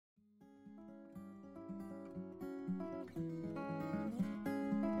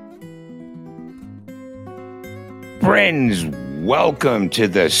Friends, welcome to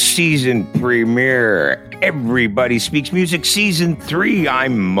the season premiere. Everybody Speaks Music Season 3.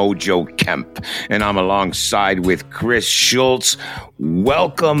 I'm Mojo Kemp, and I'm alongside with Chris Schultz.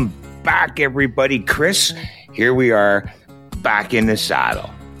 Welcome back, everybody. Chris, here we are, back in the saddle.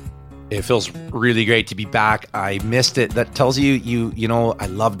 It feels really great to be back. I missed it. That tells you know, I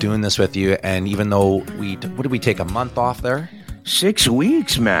love doing this with you. And even though what did we take, a month off there? 6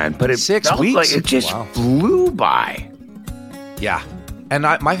 weeks, man. But it felt like it just flew by. Yeah. And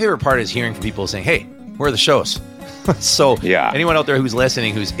my favorite part is hearing from people saying, hey, where are the shows? So anyone out there who's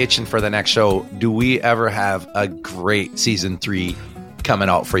listening, who's itching for the next show, do we ever have a great season 3 coming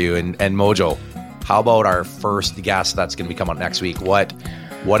out for you? And Mojo, how about our first guest that's going to be coming out next week? What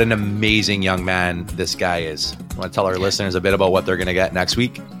an amazing young man this guy is. You want to tell our listeners a bit about what they're going to get next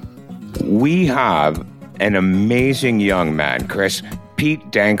week? We have an amazing young man, Chris. Pete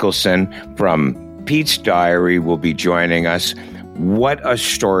Dankelson from Pete's Diary will be joining us. What a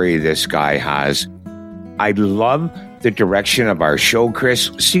story this guy has. I love the direction of our show,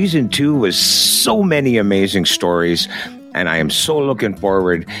 Chris. Season 2 was so many amazing stories, and I am so looking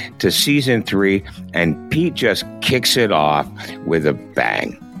forward to season 3. And Pete just kicks it off with a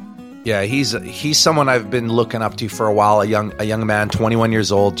bang. Yeah, he's someone I've been looking up to for a while. A young man, 21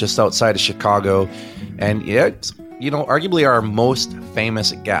 years old, just outside of Chicago, and arguably our most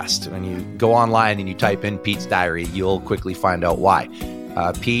famous guest. When you go online and you type in Pete's Diary, you'll quickly find out why.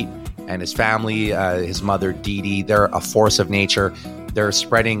 Pete and his family, his mother Dee Dee, they're a force of nature. They're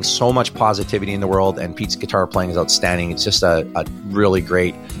spreading so much positivity in the world, and Pete's guitar playing is outstanding. It's just a really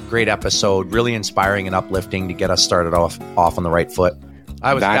great episode, really inspiring and uplifting to get us started off on the right foot.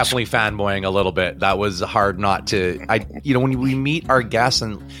 I was definitely fanboying a little bit. That was hard not to. When we meet our guests,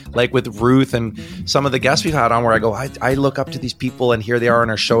 and like with Ruth and some of the guests we've had on, where I go, I look up to these people, and here they are on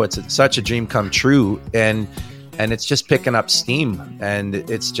our show. It's such a dream come true, and it's just picking up steam, and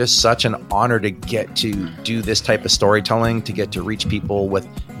it's just such an honor to get to do this type of storytelling, to get to reach people with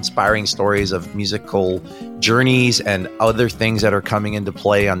inspiring stories of musical journeys and other things that are coming into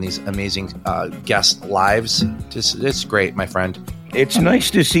play on these amazing guest lives. It's great, my friend. It's nice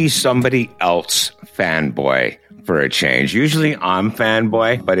to see somebody else fanboy for a change. Usually I'm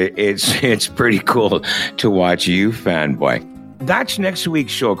fanboy, but it's pretty cool to watch you fanboy. That's next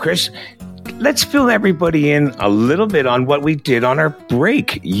week's show, Chris. Let's fill everybody in a little bit on what we did on our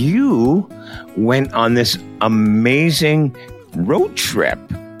break. You went on this amazing road trip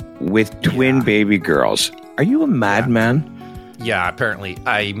with twin baby girls. Are you a madman? Yeah, apparently.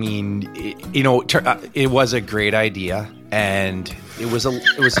 I mean, it was a great idea, and it was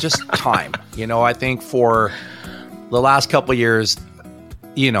just time. I think for the last couple of years,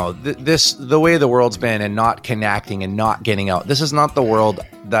 the way the world's been, and not connecting and not getting out. This is not the world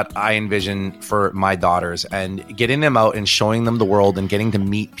that I envision for my daughters, and getting them out and showing them the world and getting to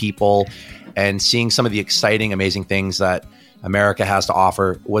meet people and seeing some of the exciting, amazing things that America has to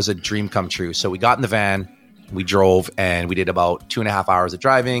offer was a dream come true. So we got in the van, we drove, and we did about 2.5 hours of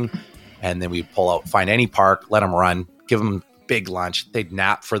driving, and then we pull out, find any park, let them run, give them big lunch. They'd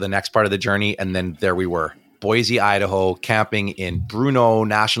nap for the next part of the journey, and then there we were. Boise, Idaho, camping in Bruneau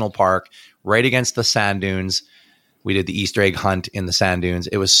National Park, right against the sand dunes. We did the Easter egg hunt in the sand dunes.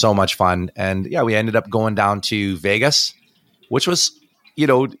 It was so much fun. And we ended up going down to Vegas, which was,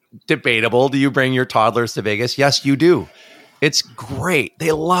 debatable. Do you bring your toddlers to Vegas? Yes, you do. It's great.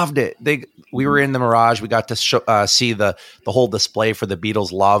 They loved it. We were in the Mirage. We got to see the whole display for the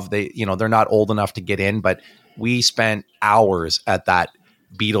Beatles Love. They're not old enough to get in, but we spent hours at that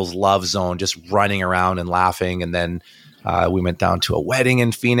Beatles Love Zone, just running around and laughing. And then we went down to a wedding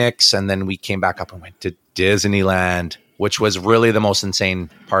in Phoenix, and then we came back up and went to Disneyland, which was really the most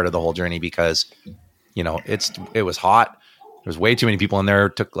insane part of the whole journey because, it was hot. There was way too many people in there.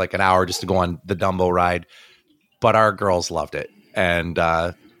 It took like an hour just to go on the Dumbo ride, but our girls loved it. And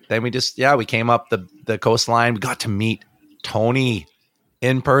then we came up the coastline. We got to meet Tony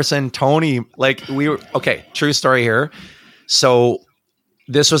in person. Tony, true story here. So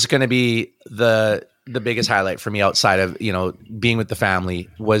this was going to be the biggest highlight for me outside of, being with the family,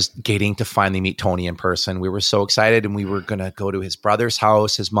 was getting to finally meet Tony in person. We were so excited, and we were going to go to his brother's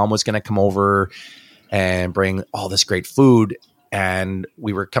house. His mom was going to come over and bring all this great food. And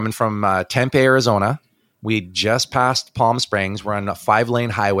we were coming from Tempe, Arizona. We just passed Palm Springs. We're on a 5-lane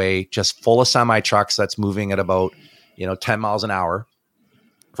highway, just full of semi-trucks that's moving at about, 10 miles an hour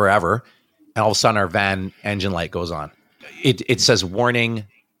forever. And all of a sudden our van engine light goes on. It says, warning,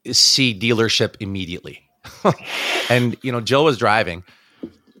 see dealership immediately. And, Jill was driving,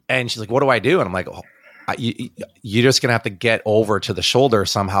 and she's like, what do I do? And I'm like, you're just going to have to get over to the shoulder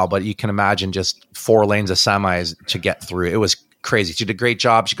somehow. But you can imagine just 4 lanes of semis to get through. It was crazy. She did a great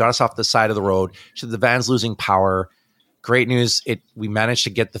job. She got us off the side of the road. She said the van's losing power. Great news. We managed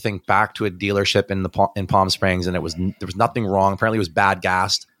to get the thing back to a dealership in Palm Springs, and there was nothing wrong. Apparently, it was bad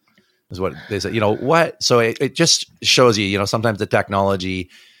gassed. Is what they said. What? So it just shows you. Sometimes the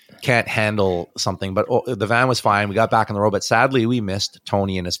technology can't handle something. But the van was fine. We got back on the road, but sadly, we missed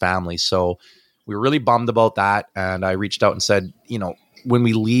Tony and his family. So we were really bummed about that. And I reached out and said, when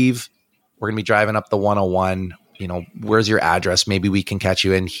we leave, we're going to be driving up the 101. Where's your address? Maybe we can catch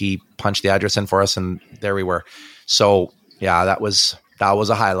you. And he punched the address in for us, and there we were. So yeah, that was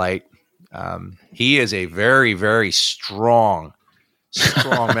a highlight. He is a very, very strong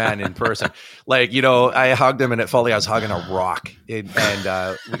man in person. I hugged him and it felt like I was hugging a rock. We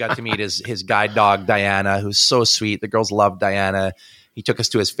got to meet his guide dog, Diana, who's so sweet. The girls love Diana. He took us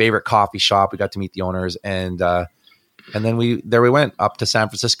to his favorite coffee shop. We got to meet the owners, and then we went up to San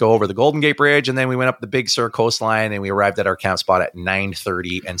Francisco over the Golden Gate Bridge, and then we went up the Big Sur coastline, and we arrived at our camp spot at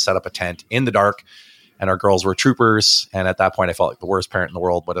 9:30 and set up a tent in the dark. And our girls were troopers. And at that point, I felt like the worst parent in the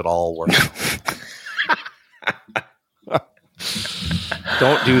world, but it all worked.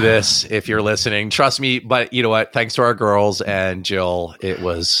 Don't do this if you're listening. Trust me. But you know what? Thanks to our girls and Jill, it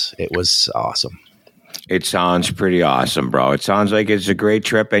was awesome. It sounds pretty awesome, bro. It sounds like it's a great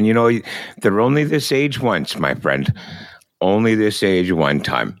trip. And they're only this age once, my friend. Only this age one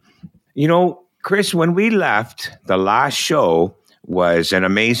time. Chris, when we left, the last show was an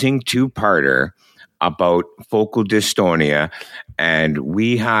amazing 2-parter about focal dystonia. And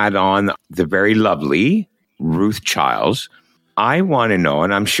we had on the very lovely Ruth Childs. I want to know,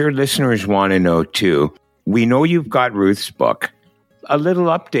 and I'm sure listeners want to know too, we know you've got Ruth's book. A little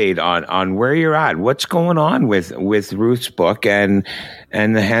update on where you're at. What's going on with Ruth's book and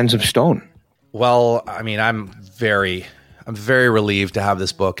The Hands of Stone? Well, I mean, I'm very relieved to have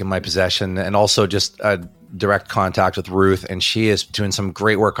this book in my possession, and also just a direct contact with Ruth, and she is doing some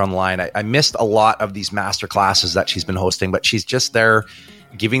great work online. I missed a lot of these master classes that she's been hosting, but she's just there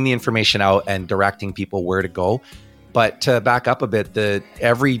giving the information out and directing people where to go. But to back up a bit,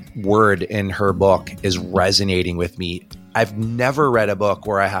 every word in her book is resonating with me. I've never read a book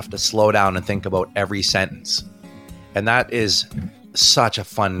where I have to slow down and think about every sentence. And that is such a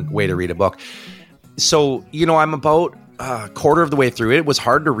fun way to read a book. So, I'm about a quarter of the way through it. It was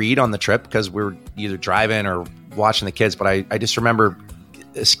hard to read on the trip because we were either driving or watching the kids. But I just remember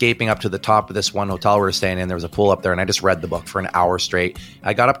escaping up to the top of this one hotel we were staying in. There was a pool up there, and I just read the book for an hour straight.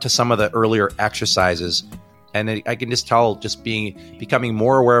 I got up to some of the earlier exercises, and I can just tell, just becoming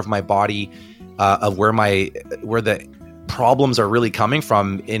more aware of my body, of where the problems are really coming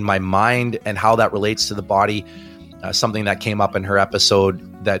from in my mind and how that relates to the body. Something that came up in her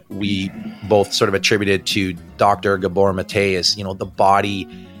episode that we both sort of attributed to Dr. Gabor Mate is, the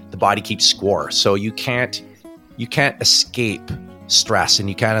body keeps score. So you can't escape stress, and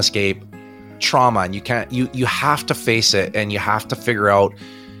you can't escape trauma, and you have to face it, and you have to figure out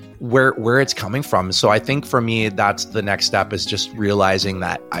where it's coming from. So I think for me, that's the next step, is just realizing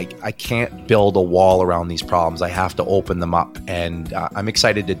that I can't build a wall around these problems. I have to open them up, and I'm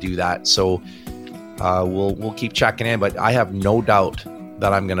excited to do that. So we'll keep checking in, but I have no doubt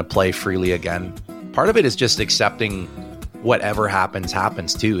that I'm going to play freely again. Part of it is just accepting whatever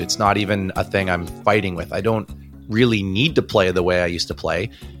happens too. It's not even a thing I'm fighting with. I don't really need to play the way I used to play.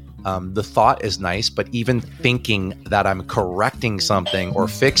 The thought is nice, but even thinking that I'm correcting something or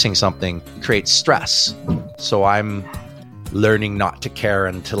fixing something creates stress. So I'm learning not to care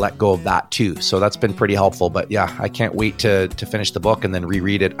and to let go of that too. So that's been pretty helpful. But yeah, I can't wait to finish the book and then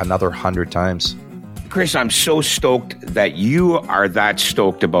reread it another 100 times. Chris, I'm so stoked that you are that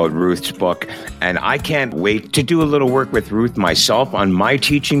stoked about Ruth's book, and I can't wait to do a little work with Ruth myself on my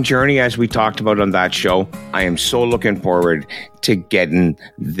teaching journey, as we talked about on that show. I am so looking forward to getting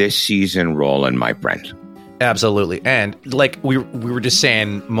this season rolling, my friend. Absolutely. And like we were just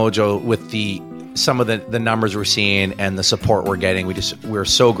saying, Mojo, with some of the numbers we're seeing and the support we're getting, we're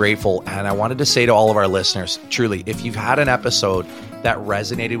so grateful. And I wanted to say to all of our listeners, truly, if you've had an episode that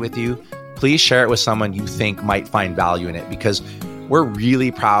resonated with you, please share it with someone you think might find value in it, because we're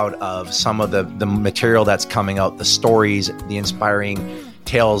really proud of some of the material that's coming out, the stories, the inspiring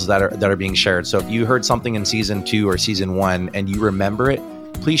tales that are being shared. So if you heard something in season 2 or season 1 and you remember it,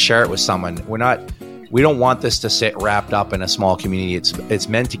 please share it with someone. We don't want this to sit wrapped up in a small community. It's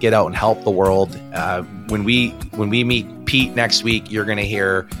meant to get out and help the world. When we meet Pete next week, you're going to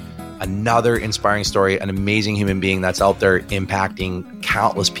hear another inspiring story, an amazing human being that's out there impacting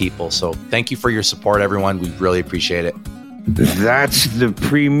countless people. So thank you for your support, everyone. We really appreciate it. That's the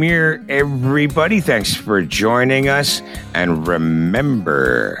premiere, everybody. Thanks for joining us. And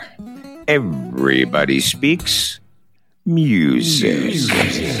remember, everybody speaks music.